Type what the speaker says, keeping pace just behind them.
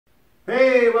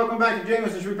Hey, welcome back to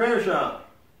Jameson's Repair Shop.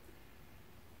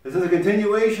 This is a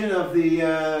continuation of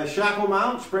the shackle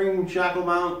mount, spring shackle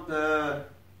mount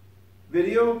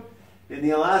video. In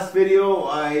the last video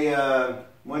I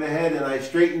went ahead and I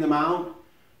straightened the mount,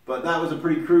 but that was a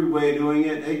pretty crude way of doing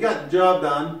it. It got the job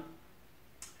done,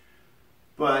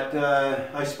 but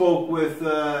I spoke with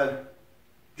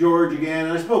George again,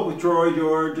 and I spoke with Troy,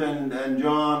 George, and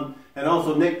John, and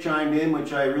also Nick chimed in,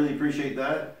 which I really appreciate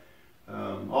that.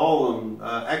 All of them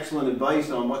excellent advice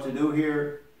on what to do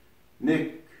here.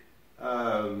 Nick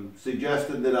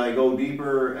suggested that I go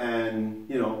deeper and,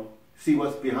 you know, see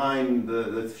what's behind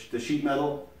the sheet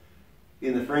metal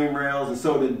in the frame rails, and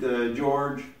so did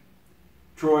George.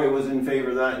 Troy was in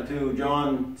favor of that too.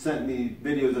 John sent me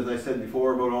videos, as I said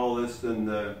before, about all this, and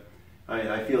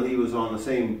I feel he was on the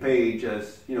same page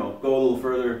as, you know, go a little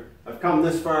further. I've come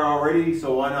this far already,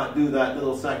 so why not do that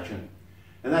little section?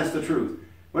 And that's the truth.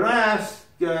 When I ask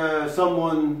I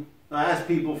ask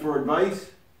people for advice,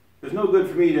 there's no good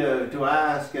for me to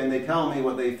ask and they tell me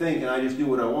what they think and I just do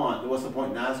what I want. What's the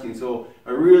point in asking? So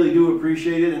I really do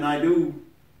appreciate it, and I do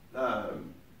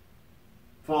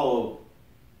follow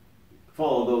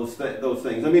those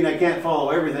things. I mean, I can't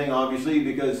follow everything, obviously,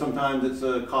 because sometimes it's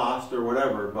a cost or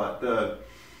whatever, but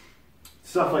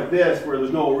stuff like this where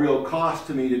there's no real cost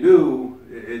to me to do,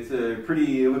 it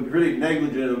would be pretty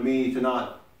negligent of me to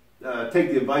not take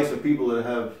the advice of people that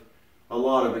have a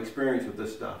lot of experience with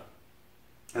this stuff.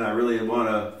 And I really want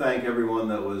to thank everyone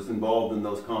that was involved in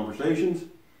those conversations.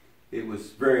 It was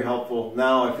very helpful.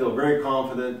 Now I feel very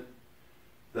confident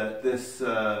that this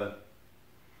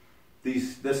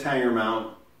hanger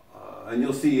mount, and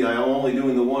you'll see I'm only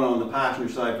doing the one on the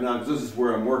passenger side for now because this is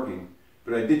where I'm working.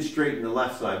 But I did straighten the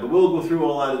left side. But we'll go through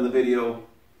all that in the video.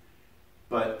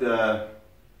 But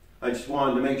I just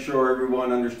wanted to make sure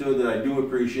everyone understood that I do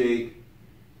appreciate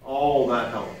all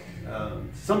that help.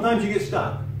 Sometimes you get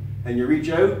stuck and you reach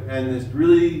out, and it's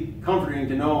really comforting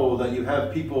to know that you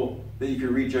have people that you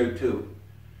can reach out to.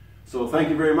 So thank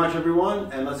you very much,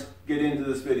 everyone, and let's get into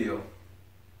this video.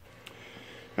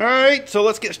 Alright, so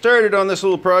let's get started on this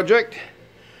little project.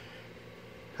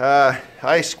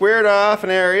 I squared off an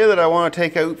area that I want to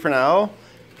take out for now.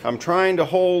 I'm trying to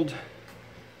hold.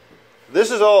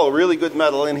 This is all really good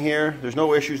metal in here. There's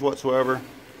no issues whatsoever.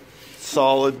 It's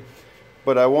solid.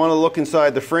 But I want to look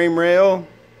inside the frame rail,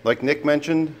 like Nick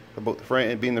mentioned about the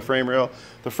frame being the frame rail.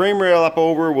 The frame rail up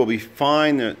over will be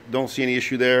fine. Don't see any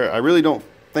issue there. I really don't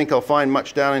think I'll find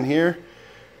much down in here,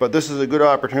 but this is a good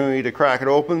opportunity to crack it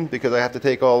open because I have to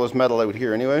take all this metal out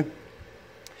here anyway.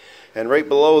 And right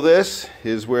below this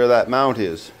is where that mount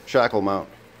is, shackle mount.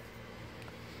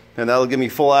 And that'll give me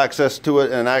full access to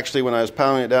it. And actually, when I was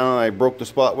pounding it down, I broke the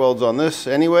spot welds on this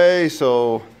anyway,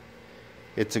 so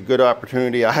it's a good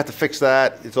opportunity. I have to fix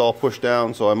that. It's all pushed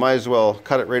down, so I might as well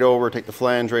cut it right over, take the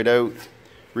flange right out,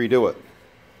 redo it.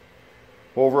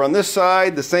 Over on this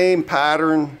side, the same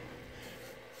pattern.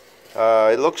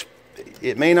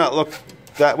 It may not look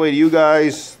that way to you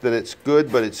guys, that it's good,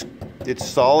 but it's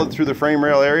solid through the frame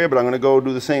rail area. But I'm going to go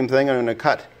do the same thing. I'm going to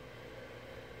cut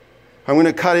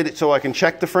it so I can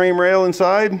check the frame rail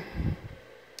inside,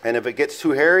 and if it gets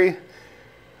too hairy,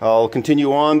 I'll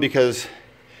continue on because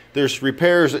there's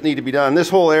repairs that need to be done. This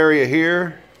whole area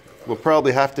here will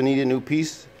probably have to need a new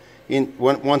piece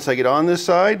once I get on this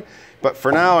side, but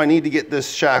for now I need to get this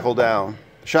shackle mount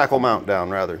down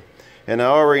rather. And I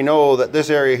already know that this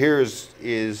area here is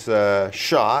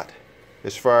shot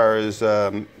as far as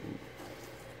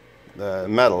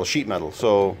metal, sheet metal,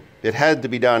 so it had to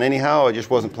be done anyhow. I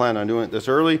just wasn't planning on doing it this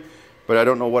early, but I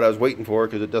don't know what I was waiting for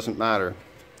because it doesn't matter.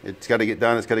 It's got to get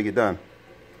done. It's got to get done.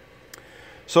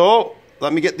 So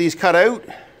let me get these cut out,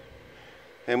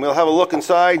 and we'll have a look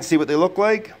inside, see what they look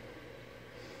like,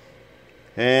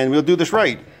 and we'll do this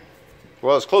right.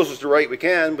 Well, as close as to right we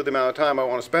can with the amount of time I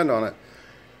want to spend on it.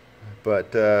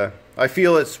 But I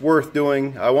feel it's worth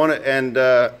doing. I want it, and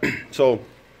so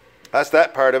that's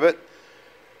that part of it.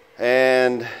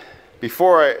 And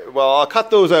I'll cut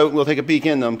those out and we'll take a peek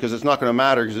in them because it's not going to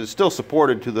matter because it's still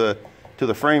supported to the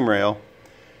frame rail.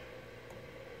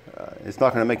 It's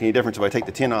not going to make any difference if I take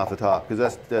the tin off the top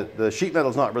because the sheet metal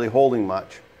is not really holding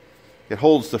much. It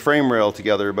holds the frame rail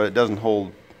together, but it doesn't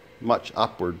hold much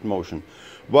upward motion.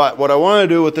 But what I want to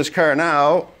do with this car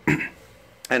now,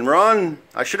 and Ron,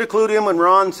 I should have clued in when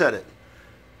Ron said it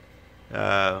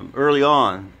early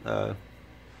on.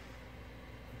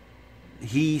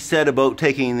 He said about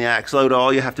taking the axle out,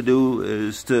 all you have to do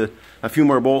is a few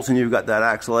more bolts and you've got that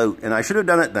axle out. And I should have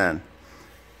done it then.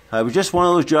 It was just one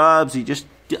of those jobs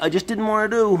I just didn't want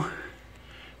to do.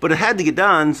 But it had to get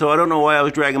done, so I don't know why I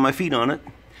was dragging my feet on it.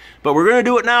 But we're going to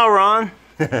do it now, Ron.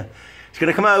 It's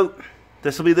gonna come out.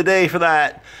 This will be the day for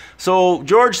that. So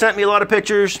George sent me a lot of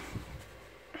pictures,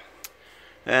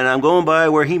 and I'm going by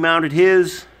where he mounted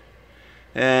his,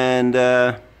 and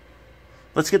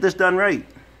let's get this done right.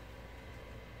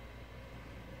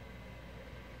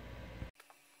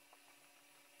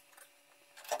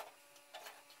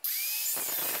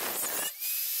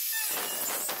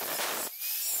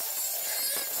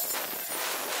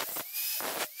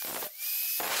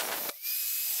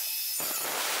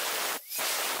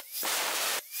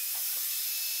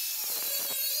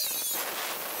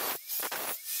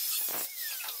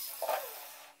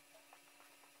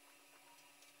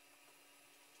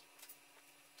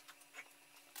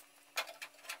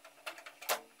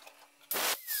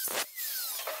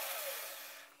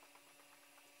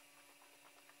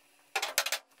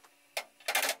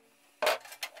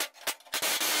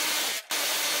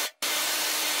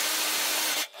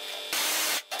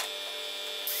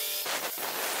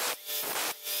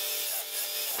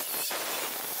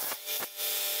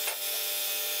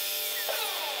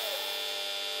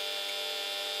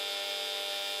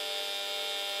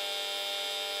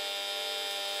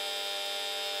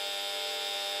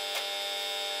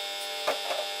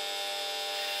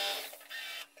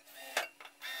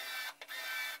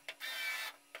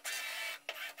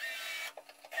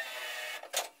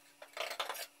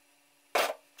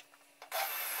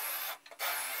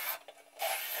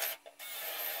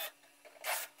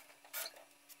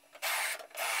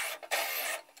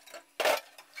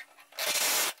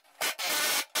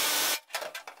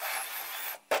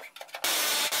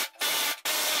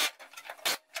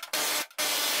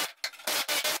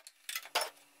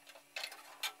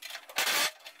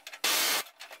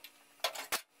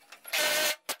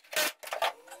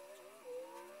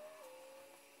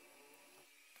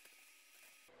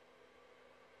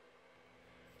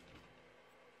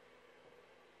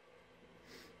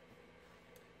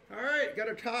 Alright, got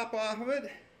a top off of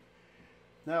it.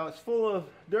 Now it's full of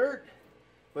dirt,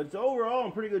 but it's overall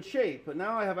in pretty good shape. But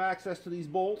now I have access to these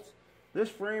bolts. This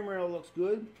frame rail looks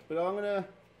good, but I'm gonna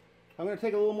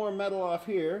take a little more metal off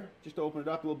here just to open it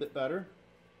up a little bit better.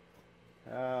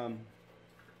 I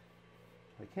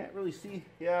can't really see.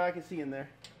 Yeah, I can see in there.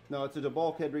 No, it's a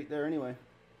bulkhead right there anyway.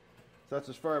 So that's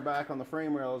as far back on the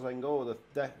frame rail as I can go with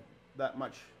that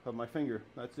much of my finger.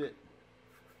 That's it.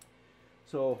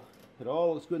 So it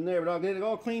all looks good in there, but I'll get it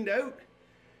all cleaned out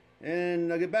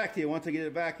and I'll get back to you once I get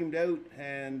it vacuumed out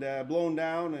and blown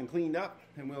down and cleaned up,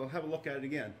 and we'll have a look at it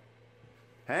again.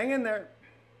 Hang in there.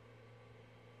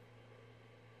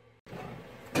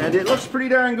 And it looks pretty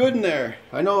darn good in there.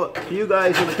 I know to you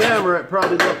guys on the camera it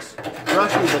probably looks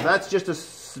rusty, but that's just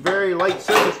a very light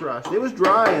surface rust. It was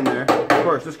dry in there. Of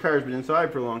course, this car's been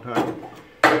inside for a long time.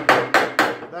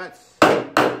 That's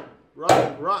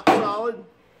rock solid.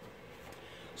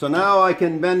 So now I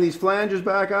can bend these flanges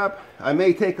back up. I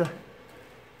may take a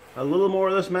little more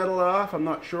of this metal off. I'm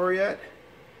not sure yet.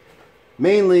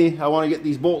 Mainly, I want to get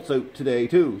these bolts out today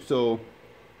too. So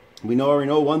we already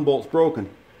know one bolt's broken.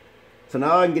 So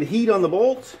now I can get heat on the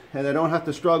bolts, and I don't have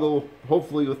to struggle,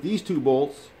 hopefully, with these two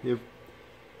bolts if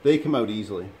they come out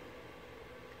easily.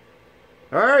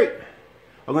 Alright,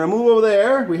 I'm going to move over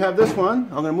there. We have this one.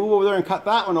 I'm going to move over there and cut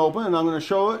that one open, and I'm going to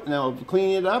show it, and I'll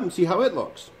clean it up and see how it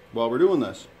looks while we're doing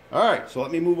this. Alright, so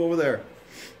let me move over there.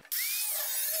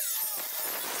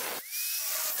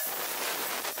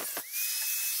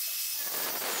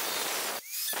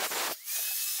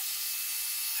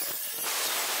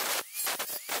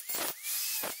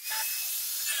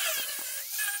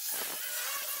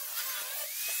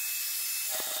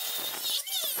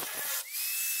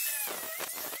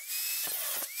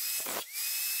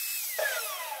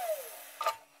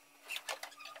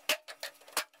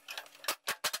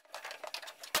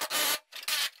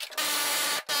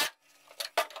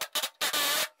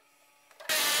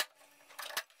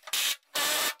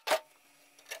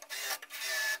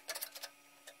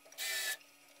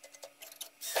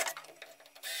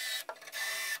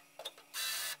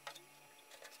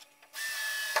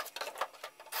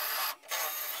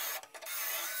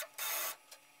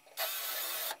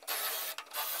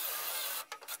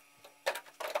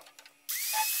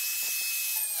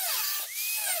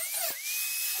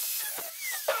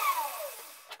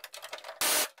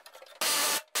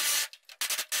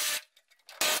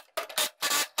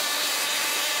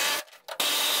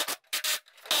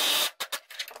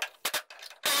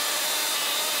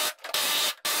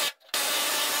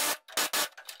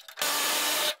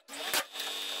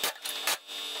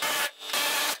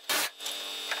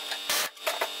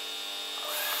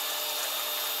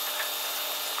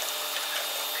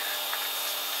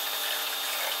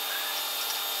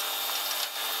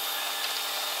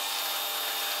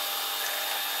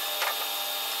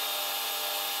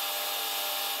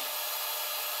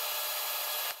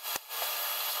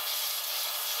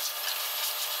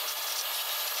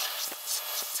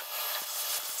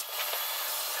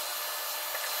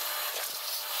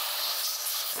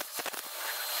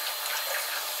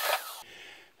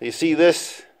 You see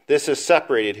this is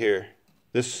separated here.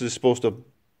 This is supposed to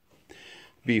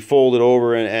be folded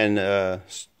over and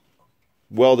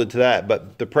welded to that,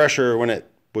 but the pressure when it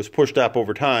was pushed up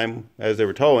over time as they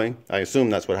were towing, I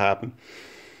assume that's what happened,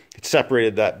 it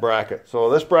separated that bracket. So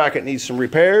this bracket needs some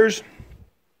repairs.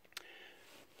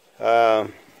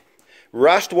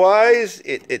 Rust wise,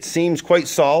 it seems quite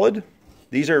solid.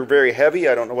 These are very heavy.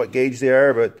 I don't know what gauge they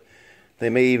are, but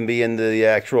they may even be into the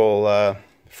actual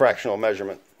fractional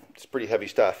measurement. It's pretty heavy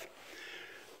stuff.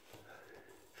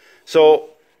 So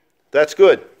that's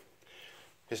good.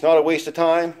 It's not a waste of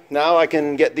time. Now I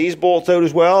can get these bolts out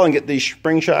as well and get these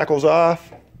spring shackles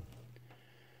off.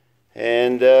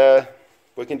 And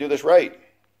we can do this right.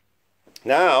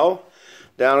 Now,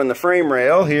 down in the frame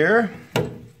rail here,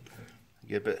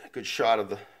 get a good shot of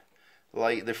the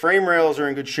light. The frame rails are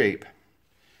in good shape.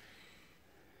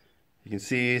 You can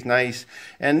see it's nice.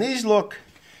 And these look,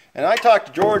 and I talked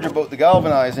to George about the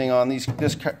galvanizing on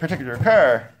this particular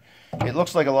car. It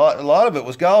looks like a lot of it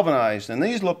was galvanized, and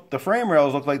the frame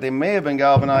rails look like they may have been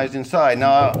galvanized inside.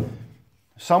 Now,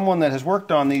 someone that has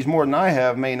worked on these more than I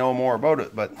have may know more about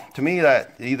it, but to me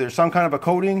that either some kind of a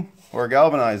coating or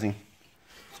galvanizing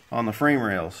on the frame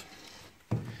rails.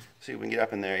 See if we can get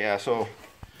up in there. Yeah, so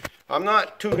I'm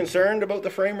not too concerned about the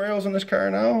frame rails in this car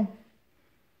now.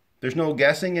 There's no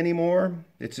guessing anymore.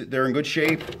 They're in good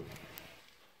shape.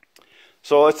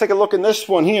 So let's take a look in this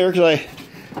one here, because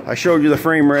I showed you the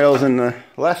frame rails in the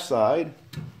left side.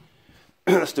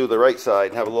 Let's do the right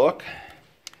side and have a look.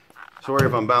 Sorry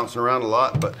if I'm bouncing around a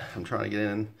lot, but I'm trying to get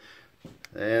in.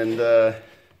 And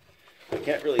I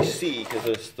can't really see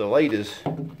because the light is...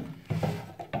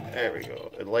 There we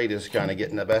go. The light is kind of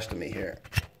getting the best of me here.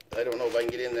 I don't know if I can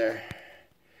get in there.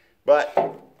 But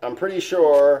I'm pretty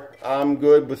sure I'm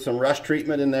good with some rust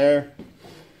treatment in there.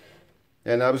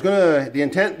 And the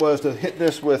intent was to hit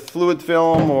this with fluid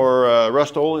film or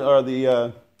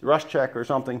the rust check or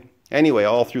something. Anyway,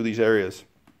 all through these areas.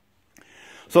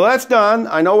 So that's done.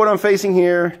 I know what I'm facing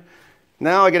here.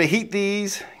 Now I got to heat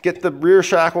these, get the rear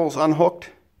shackles unhooked,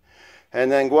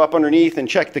 and then go up underneath and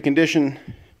check the condition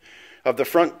of the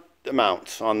front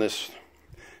mounts on this.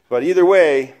 But either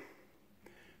way,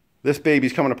 this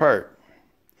baby's coming apart.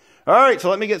 All right, so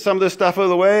let me get some of this stuff out of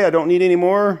the way. I don't need any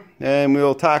more, and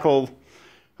we'll tackle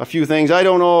a few things. I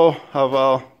don't know if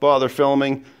I'll bother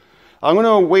filming. I'm going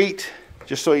to wait,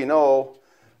 just so you know,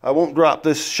 I won't drop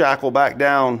this shackle back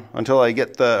down until I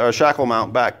get the shackle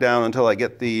mount back down until I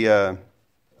get the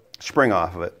spring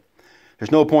off of it. There's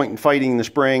no point in fighting the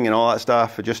spring and all that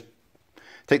stuff. I just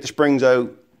take the springs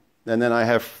out, and then I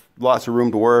have lots of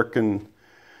room to work and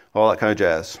all that kind of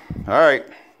jazz. All right.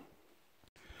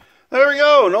 There we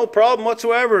go. No problem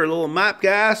whatsoever. A little map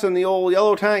gas in the old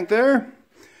yellow tank there.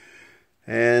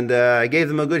 And I gave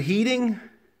them a good heating.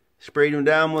 Sprayed them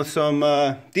down with some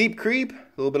deep creep.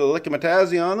 A little bit of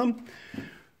liquimatazi on them.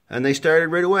 And they started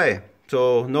right away.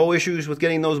 So no issues with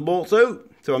getting those bolts out.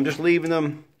 So I'm just leaving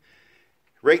them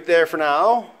right there for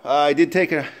now. I did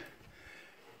take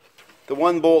the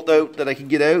one bolt out that I could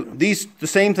get out. These, the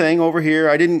same thing over here.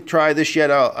 I didn't try this yet.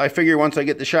 I figure once I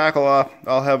get the shackle off,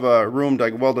 I'll have a room to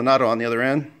weld a nut on the other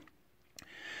end.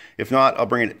 If not, I'll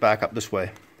bring it back up this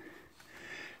way.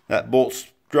 That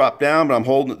bolt's dropped down, but I'm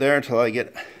holding it there until I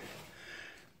get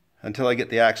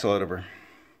the axle out of her.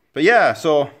 But yeah,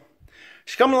 so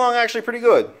she's coming along actually pretty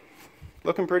good.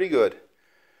 Looking pretty good.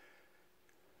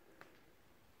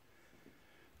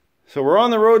 So we're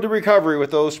on the road to recovery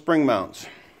with those spring mounts.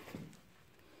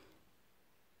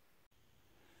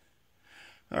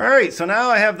 Alright, so now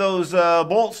I have those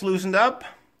bolts loosened up,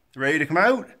 ready to come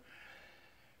out.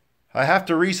 I have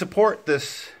to re-support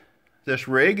this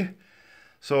rig.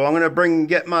 So I'm going to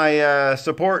get my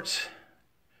supports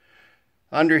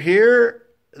under here,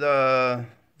 the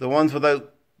ones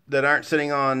that aren't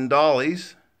sitting on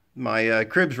dollies, my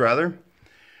cribs rather.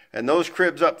 And those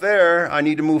cribs up there, I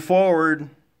need to move forward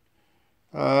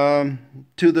to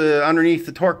the underneath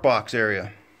the torque box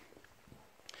area.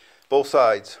 Both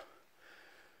sides.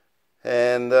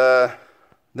 And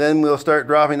then we'll start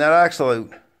dropping that axle out.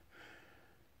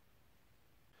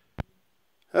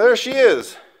 There she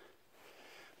is.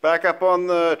 Back up on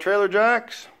the trailer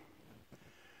jacks.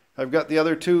 I've got the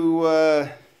other two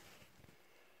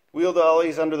wheel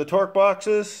dollies under the torque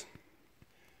boxes.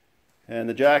 And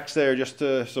the jacks there just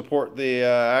to support the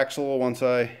axle once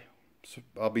I'll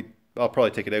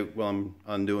probably take it out while I'm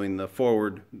undoing the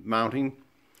forward mounting.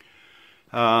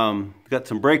 Got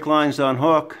some brake lines to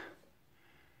unhook.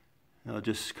 I'll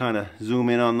just kind of zoom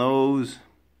in on those.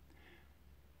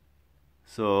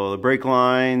 So the brake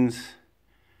lines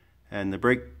and the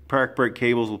park brake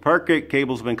cables. The park brake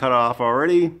cables have been cut off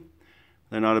already.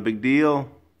 They're not a big deal.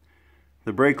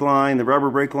 The brake line, the rubber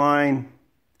brake line,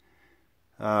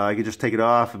 I could just take it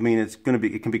off. I mean, it can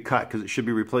be cut because it should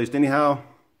be replaced anyhow.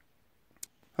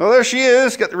 Well, there she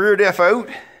is. Got the rear diff out.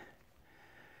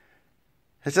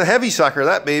 It's a heavy sucker,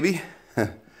 that baby.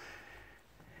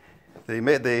 They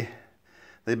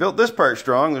built this part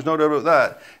strong. There's no doubt about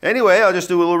that. Anyway, I'll just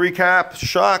do a little recap.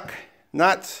 Shock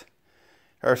nuts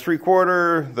are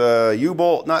 3/4. The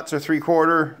U-bolt nuts are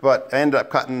 3/4. But I ended up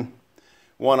cutting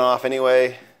one off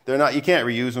anyway. They're not. You can't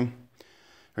reuse them,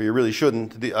 or you really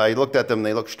shouldn't. I looked at them.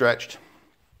 They look stretched.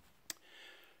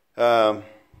 But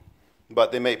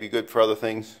they might be good for other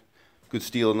things. Good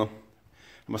steel in them.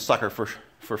 I'm a sucker for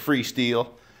free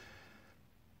steel.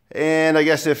 And I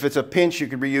guess if it's a pinch, you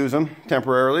could reuse them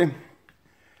temporarily.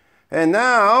 And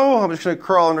now I'm just going to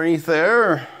crawl underneath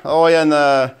there. Oh yeah, and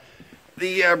the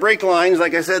brake lines,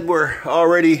 like I said, were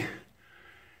already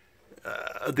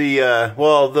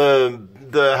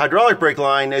the hydraulic brake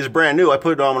line is brand new. I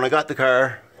put it on when I got the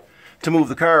car to move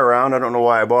the car around. I don't know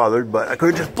why I bothered, but I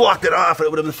could have just blocked it off and it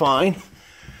would have been fine.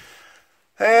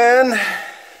 And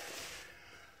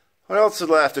what else is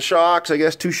left? The shocks, I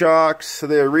guess 2 shocks.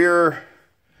 The rear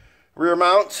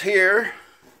mounts here.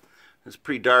 It's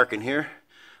pretty dark in here.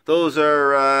 Those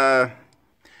are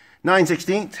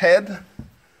 9/16 head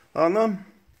on them.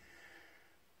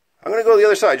 I'm going to go to the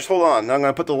other side. Just hold on. I'm going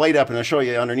to put the light up and I'll show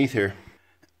you underneath here.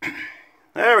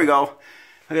 There we go.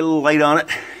 I got a little light on it.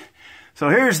 So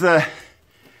here's the...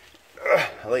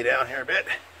 I'll lay down here a bit.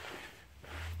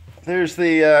 There's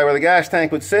the where the gas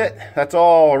tank would sit. That's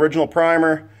all original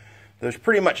primer. There's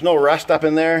pretty much no rust up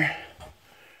in there.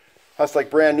 That's like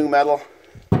brand new metal.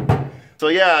 So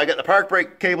yeah, I got the park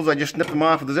brake cables. I just snipped them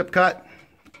off with a zip cut.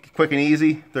 Quick and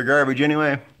easy. They're garbage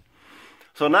anyway.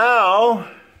 So now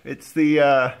it's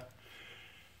the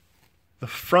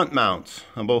front mounts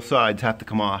on both sides have to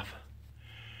come off.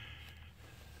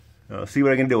 See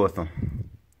what I can do with them.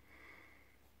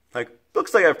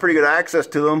 Looks like I have pretty good access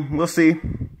to them. We'll see.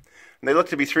 They look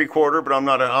to be 3/4, but I'm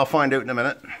not. I'll find out in a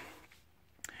minute.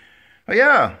 But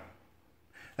yeah.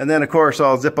 And then of course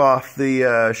I'll zip off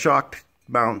the shock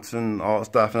mounts and all that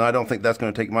stuff, and I don't think that's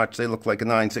going to take much. They look like a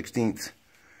 9/16.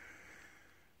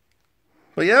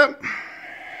 But yeah,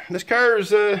 this car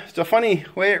is it's a funny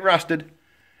way it rusted.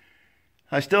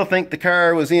 I still think the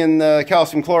car was in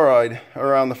calcium chloride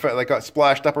around the like got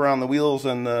splashed up around the wheels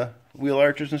and the wheel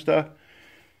arches and stuff,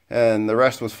 and the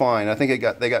rest was fine. I think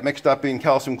they got mixed up in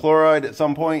calcium chloride at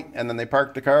some point, and then they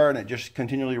parked the car and it just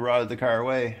continually rotted the car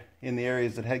away in the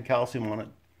areas that had calcium on it.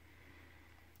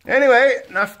 Anyway,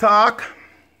 enough talk.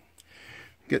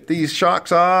 Get these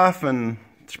shocks off and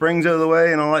springs out of the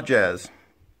way and all that jazz.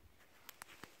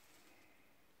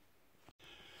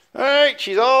 Alright,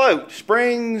 she's all out.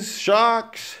 Springs,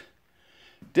 shocks,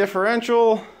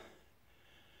 differential.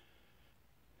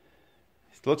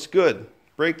 Looks good.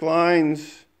 Brake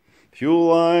lines, fuel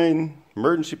line,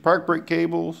 emergency park brake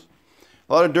cables.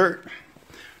 A lot of dirt.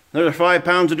 Another 5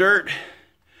 pounds of dirt.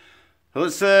 So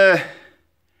let's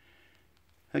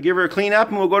I'll give her a clean up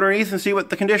and we'll go underneath and see what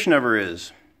the condition of her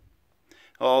is.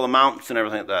 All the mounts and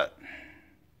everything like that.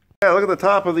 Yeah, look at the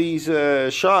top of these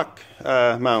shock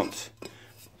mounts.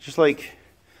 Just like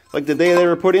the day they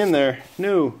were put in there,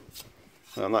 new.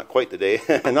 Well, not quite the day,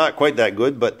 not quite that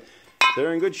good, but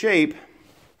they're in good shape.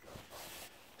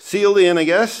 Sealed in, I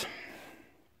guess.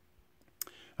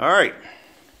 All right.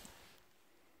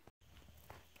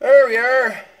 There we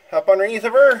are, up underneath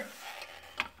of her.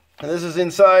 And this is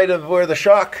inside of where the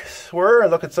shocks were.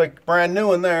 Look, it's like brand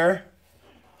new in there.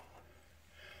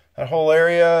 That whole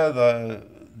area,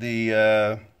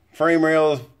 the frame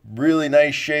rail is really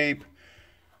nice shape.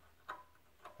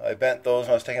 I bent those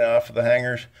when I was taking it off of the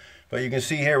hangers. But you can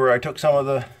see here where I took some of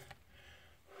the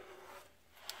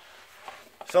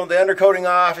undercoating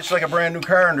off. It's like a brand new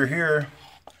car under here.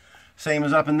 Same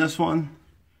as up in this one.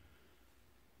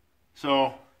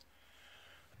 So,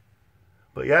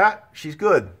 but yeah, she's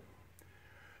good.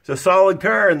 It's a solid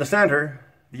car in the center.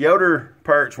 The outer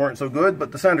parts weren't so good,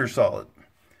 but the center's solid.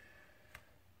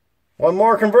 One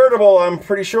more convertible, I'm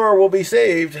pretty sure, will be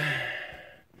saved.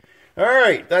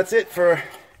 Alright, that's it for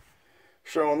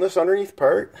showing this underneath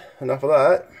part. Enough of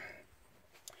that.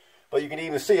 But you can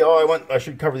even see, I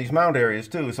should cover these mount areas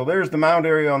too. So there's the mount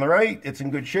area on the right, it's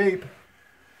in good shape.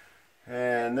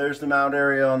 And there's the mount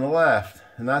area on the left,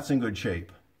 and that's in good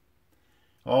shape.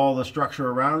 All the structure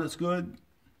around it's good.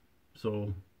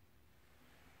 So,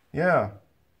 yeah.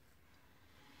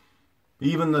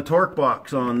 Even the torque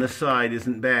box on this side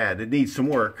isn't bad. It needs some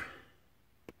work,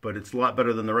 but it's a lot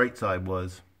better than the right side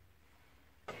was.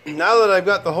 Now that I've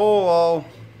got the hole all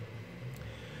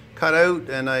cut out,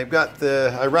 and I've got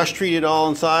I rust treated all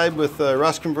inside with the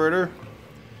rust converter.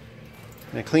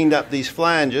 And I cleaned up these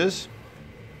flanges.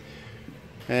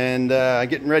 And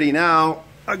getting ready now.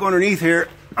 I go underneath here.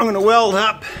 I'm going to weld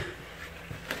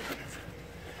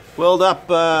up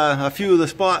a few of the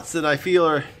spots that I feel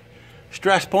are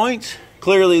stress points.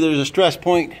 Clearly there's a stress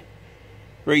point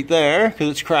right there because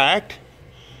it's cracked.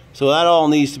 So that all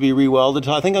needs to be re-welded.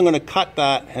 So I think I'm going to cut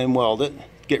that and weld it.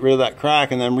 Get rid of that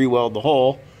crack and then re-weld the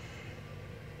hole.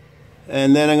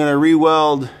 And then I'm going to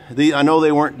re-weld the, I know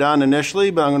they weren't done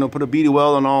initially, but I'm going to put a bead of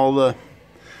weld on all the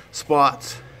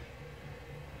spots.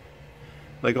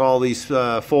 Like all these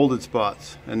folded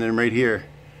spots. And then right here.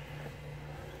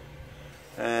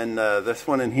 And this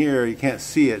one in here, you can't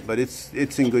see it, but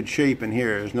it's in good shape in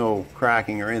here. There's no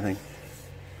cracking or anything.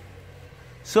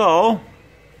 So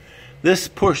this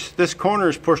corner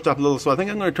is pushed up a little, so I think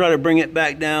I'm going to try to bring it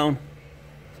back down.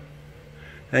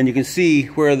 And you can see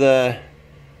where the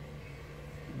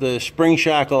spring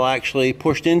shackle actually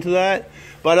pushed into that.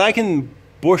 But I can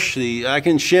I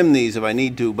can shim these if I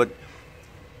need to, but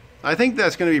I think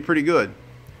that's going to be pretty good.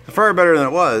 Far better than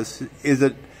it was. Is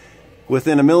it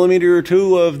within a millimeter or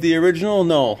two of the original?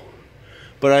 No.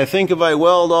 But I think if I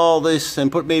weld all this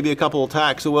and put maybe a couple of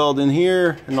tacks of weld in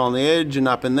here and on the edge and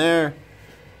up in there,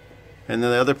 and then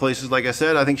the other places, like I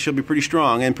said, I think she'll be pretty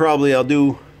strong. And probably I'll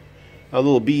do a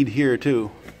little bead here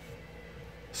too.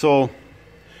 So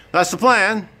that's the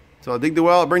plan. So I'll dig the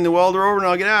weld, bring the welder over, and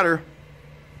I'll get at her.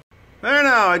 There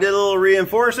now, I did a little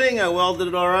reinforcing. I welded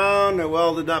it all around. I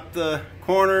welded up the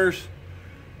corners.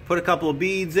 Put a couple of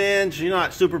beads in. She's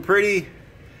not super pretty,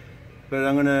 but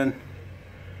I'm gonna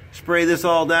spray this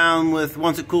all down with,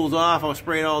 once it cools off, I'll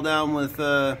spray it all down with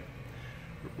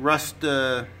rust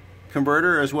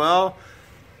converter as well.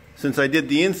 Since I did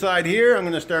the inside here, I'm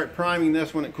gonna start priming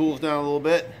this when it cools down a little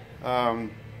bit.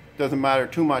 Doesn't matter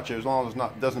too much as long as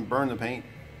it doesn't burn the paint.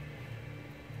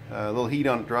 A little heat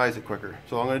on it dries it quicker.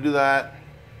 So I'm gonna do that,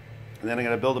 and then I'm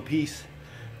gonna build a piece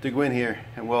to go in here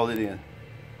and weld it in.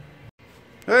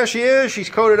 There she is. She's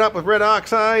coated up with red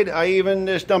oxide. I even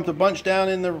just dumped a bunch down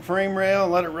in the frame rail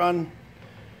and let it run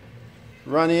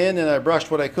in, and I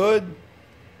brushed what I could.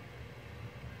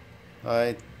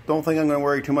 I don't think I'm going to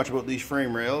worry too much about these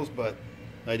frame rails, but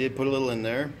I did put a little in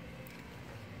there.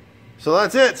 So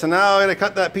that's it. So now I'm going to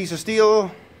cut that piece of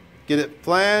steel, get it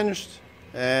flanged,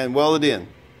 and weld it in.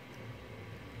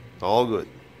 It's all good.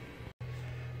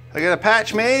 I got a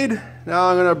patch made. Now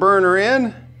I'm going to burn her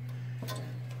in.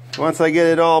 Once I get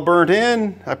it all burnt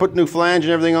in, I put new flange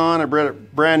and everything on. I brought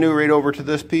it brand new right over to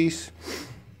this piece.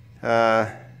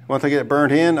 Once I get it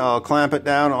burnt in, I'll clamp it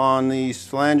down on these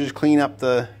flanges, clean up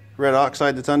the red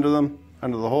oxide that's under them,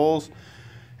 under the holes,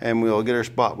 and we'll get her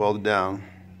spot welded down.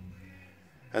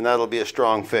 And that'll be a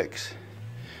strong fix.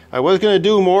 I was going to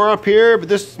do more up here, but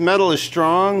this metal is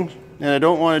strong, and I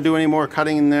don't want to do any more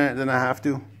cutting in there than I have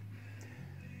to.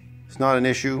 It's not an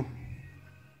issue.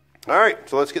 Alright,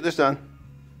 so let's get this done.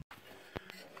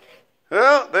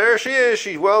 Well, there she is.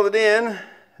 She's welded in.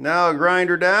 Now I'll grind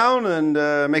her down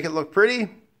and make it look pretty.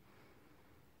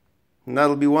 And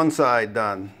that'll be one side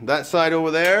done. That side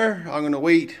over there, I'm going to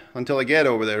wait until I get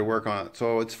over there to work on it.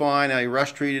 So it's fine. I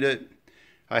rust treated it.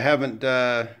 I haven't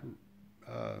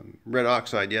red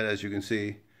oxide yet, as you can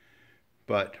see.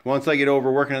 But once I get over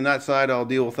working on that side, I'll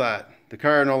deal with that. The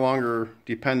car no longer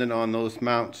dependent on those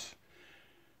mounts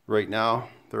right now.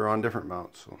 They're on different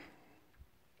mounts. So.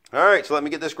 Alright, so let me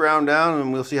get this ground down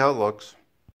and we'll see how it looks.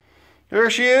 There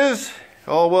she is,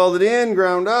 all welded in,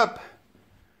 ground up.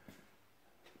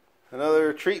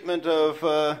 Another treatment of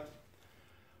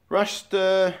rust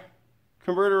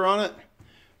converter on it,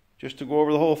 just to go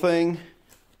over the whole thing.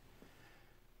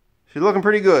 She's looking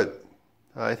pretty good.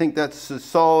 I think that's as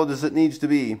solid as it needs to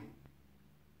be.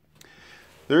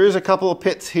 There is a couple of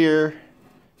pits here,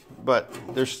 but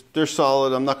they're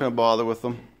solid. I'm not going to bother with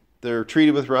them. They're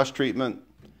treated with rust treatment.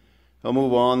 I'll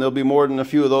move on. There'll be more than a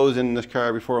few of those in this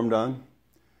car before I'm done.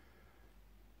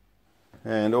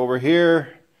 And over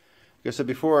here, like I said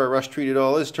before, I rust treated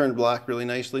all this, turned black really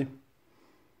nicely.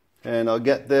 And I'll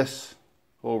get this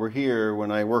over here when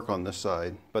I work on this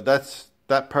side. But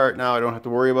that part now I don't have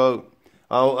to worry about.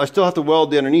 I still have to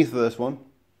weld the underneath of this one.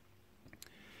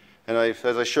 And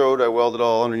as I showed, I welded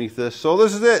all underneath this. So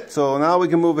this is it. So now we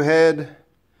can move ahead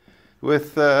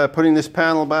with putting this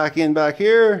panel back in back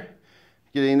here.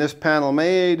 Getting this panel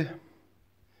made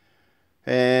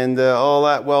and all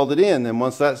that welded in. And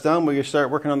once that's done, we can start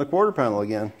working on the quarter panel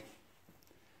again.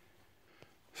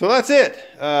 So that's it.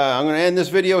 I'm going to end this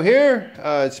video here.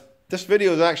 This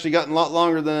video has actually gotten a lot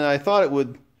longer than I thought it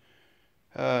would.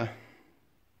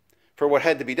 For for what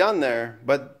had to be done there.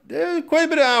 But quite a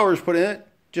bit of hours put in it,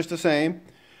 just the same.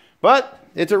 But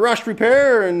it's a rushed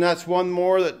repair, and that's one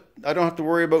more that I don't have to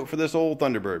worry about for this old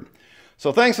Thunderbird.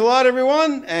 So thanks a lot,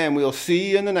 everyone, and we'll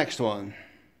see you in the next one.